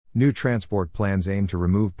New transport plans aim to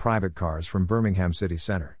remove private cars from Birmingham city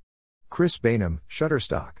centre. Chris Bainham,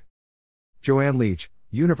 Shutterstock. Joanne Leach,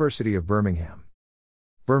 University of Birmingham.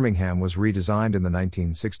 Birmingham was redesigned in the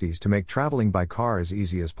 1960s to make travelling by car as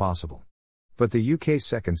easy as possible. But the UK's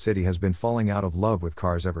second city has been falling out of love with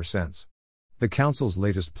cars ever since. The Council's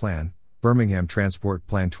latest plan, Birmingham Transport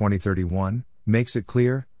Plan 2031, makes it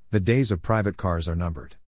clear, the days of private cars are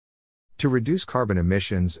numbered. To reduce carbon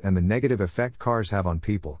emissions and the negative effect cars have on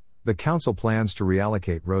people, the Council plans to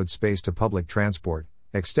reallocate road space to public transport,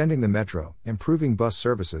 extending the metro, improving bus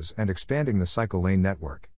services and expanding the cycle lane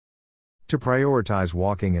network. To prioritize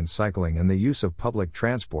walking and cycling and the use of public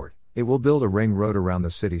transport, it will build a ring road around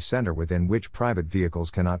the city centre within which private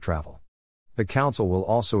vehicles cannot travel. The Council will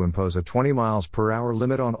also impose a 20 miles per hour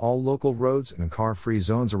limit on all local roads and car-free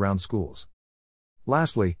zones around schools.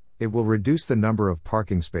 Lastly, it will reduce the number of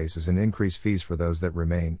parking spaces and increase fees for those that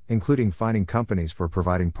remain, including fining companies for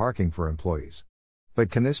providing parking for employees.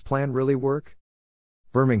 But can this plan really work?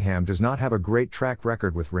 Birmingham does not have a great track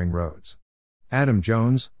record with ring roads. Adam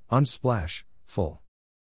Jones, Unsplash, Full.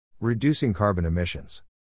 Reducing carbon emissions.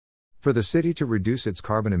 For the city to reduce its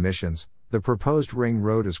carbon emissions, the proposed ring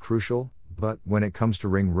road is crucial, but when it comes to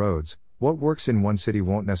ring roads, what works in one city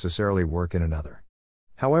won't necessarily work in another.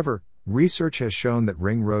 However, research has shown that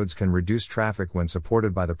ring roads can reduce traffic when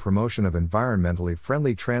supported by the promotion of environmentally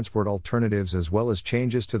friendly transport alternatives as well as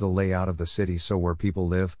changes to the layout of the city so where people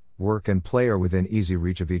live, work and play are within easy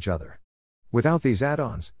reach of each other. Without these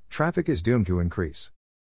add-ons, traffic is doomed to increase.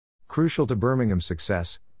 Crucial to Birmingham's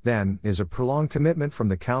success, then, is a prolonged commitment from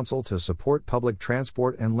the Council to support public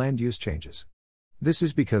transport and land use changes. This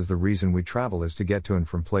is because the reason we travel is to get to and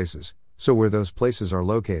from places, so where those places are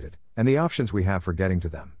located, and the options we have for getting to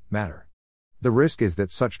them, matter. The risk is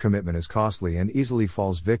that such commitment is costly and easily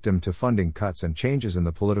falls victim to funding cuts and changes in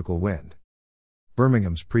the political wind.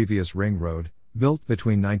 Birmingham's previous ring road, built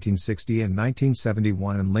between 1960 and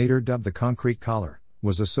 1971 and later dubbed the Concrete Collar,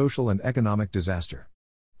 was a social and economic disaster.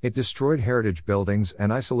 It destroyed heritage buildings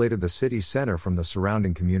and isolated the city centre from the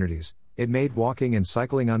surrounding communities, it made walking and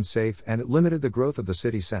cycling unsafe and it limited the growth of the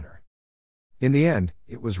city centre. In the end,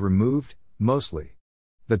 it was removed, mostly.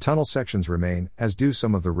 The tunnel sections remain, as do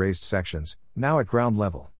some of the raised sections, now at ground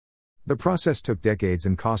level. The process took decades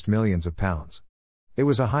and cost millions of pounds. It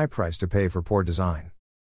was a high price to pay for poor design.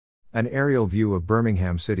 An aerial view of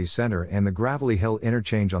Birmingham city centre and the Gravelly Hill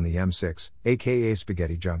interchange on the M6, aka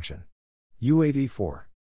Spaghetti Junction. UAV 4.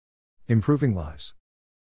 Improving lives.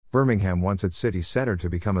 Birmingham wants its city centre to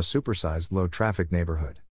become a supersized low-traffic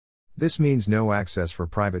neighbourhood. This means no access for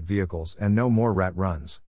private vehicles and no more rat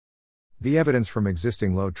runs. The evidence from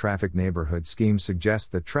existing low-traffic neighbourhood schemes suggests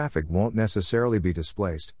that traffic won't necessarily be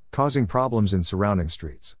displaced, causing problems in surrounding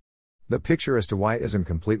streets. The picture as to why isn't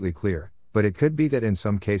completely clear, but it could be that in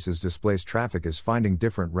some cases displaced traffic is finding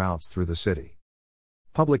different routes through the city.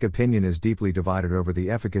 Public opinion is deeply divided over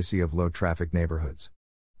the efficacy of low-traffic neighbourhoods.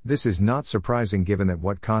 This is not surprising given that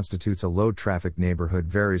what constitutes a low-traffic neighbourhood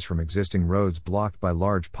varies from existing roads blocked by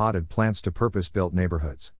large potted plants to purpose-built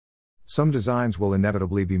neighbourhoods. Some designs will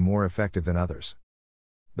inevitably be more effective than others.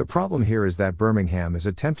 The problem here is that Birmingham is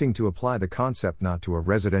attempting to apply the concept not to a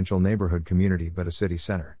residential neighbourhood community but a city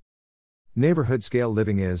centre. Neighbourhood-scale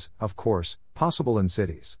living is, of course, possible in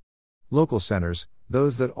cities. Local centres,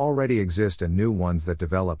 those that already exist and new ones that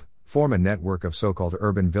develop, form a network of so-called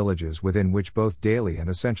urban villages within which both daily and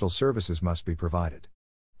essential services must be provided.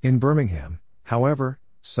 In Birmingham, however,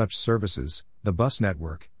 such services, the bus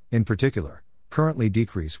network, in particular, currently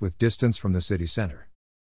decrease with distance from the city centre.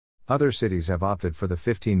 Other cities have opted for the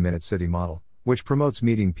 15-minute city model, which promotes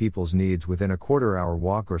meeting people's needs within a quarter-hour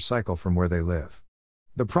walk or cycle from where they live.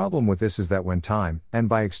 The problem with this is that when time, and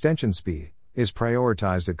by extension speed, is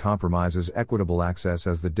prioritized it compromises equitable access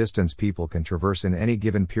as the distance people can traverse in any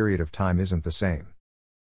given period of time isn't the same.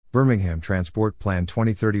 Birmingham Transport Plan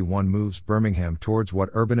 2031 moves Birmingham towards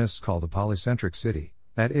what urbanists call the polycentric city,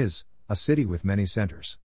 that is, a city with many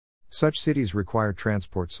centers. Such cities require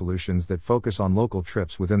transport solutions that focus on local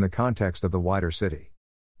trips within the context of the wider city.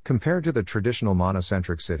 Compared to the traditional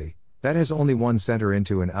monocentric city, that has only one center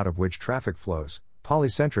into and out of which traffic flows,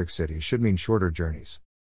 polycentric cities should mean shorter journeys.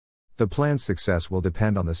 The plan's success will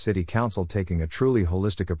depend on the City Council taking a truly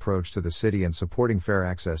holistic approach to the city and supporting fair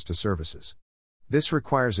access to services. This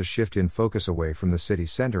requires a shift in focus away from the city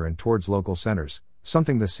centre and towards local centres,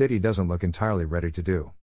 something the city doesn't look entirely ready to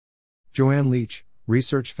do. Joanne Leach,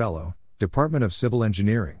 Research Fellow, Department of Civil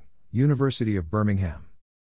Engineering, University of Birmingham.